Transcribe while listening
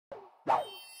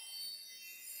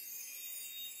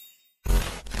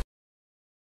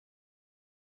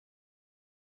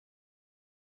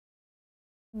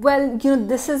Well,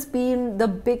 this has been the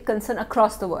big concern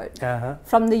across the world.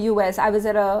 From the US, I was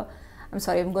at I'm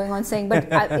sorry, I'm going on saying, but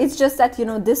it's just that,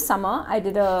 this summer I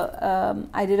did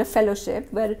a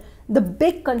fellowship where the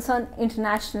big concern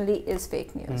internationally is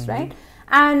fake news, right?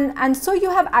 And so you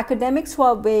have academics who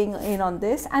are weighing in on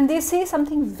this, and they say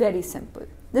something very simple.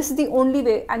 This is the only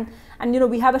way, and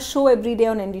we have a show every day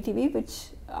on NDTV,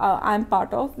 which I'm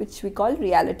part of, which we call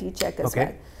Reality Check as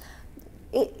well.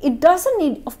 It doesn't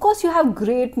need, of course, you have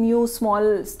great new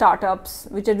small startups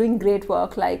which are doing great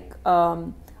work, like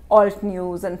alt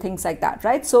news and things like that,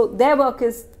 right? So their work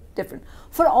is different.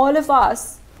 For all of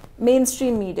us,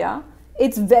 mainstream media,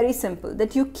 it's very simple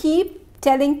that you keep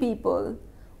telling people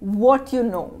what you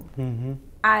know,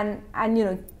 and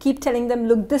keep telling them,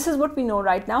 look, this is what we know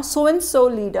right now. So and so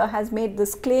leader has made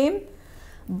this claim,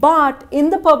 but in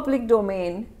the public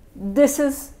domain, this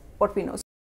is what we know.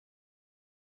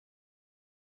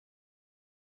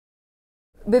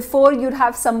 Before, you'd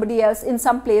have somebody else, in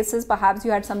some places perhaps you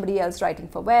had somebody else writing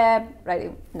for web,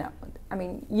 no, I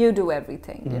mean, you do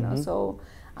everything, so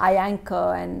I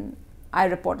anchor and I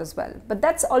report as well. But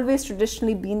that's always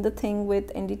traditionally been the thing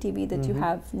with NDTV, that you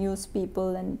have news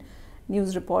people and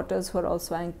news reporters who are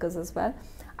also anchors as well.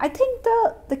 I think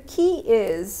the key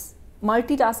is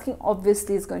multitasking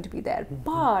obviously is going to be there,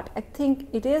 but I think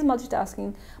it is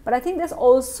multitasking, but I think there's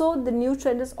also, the new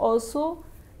trend is also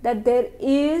that there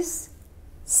is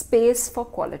space for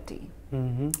quality,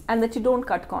 and that you don't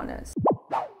cut corners.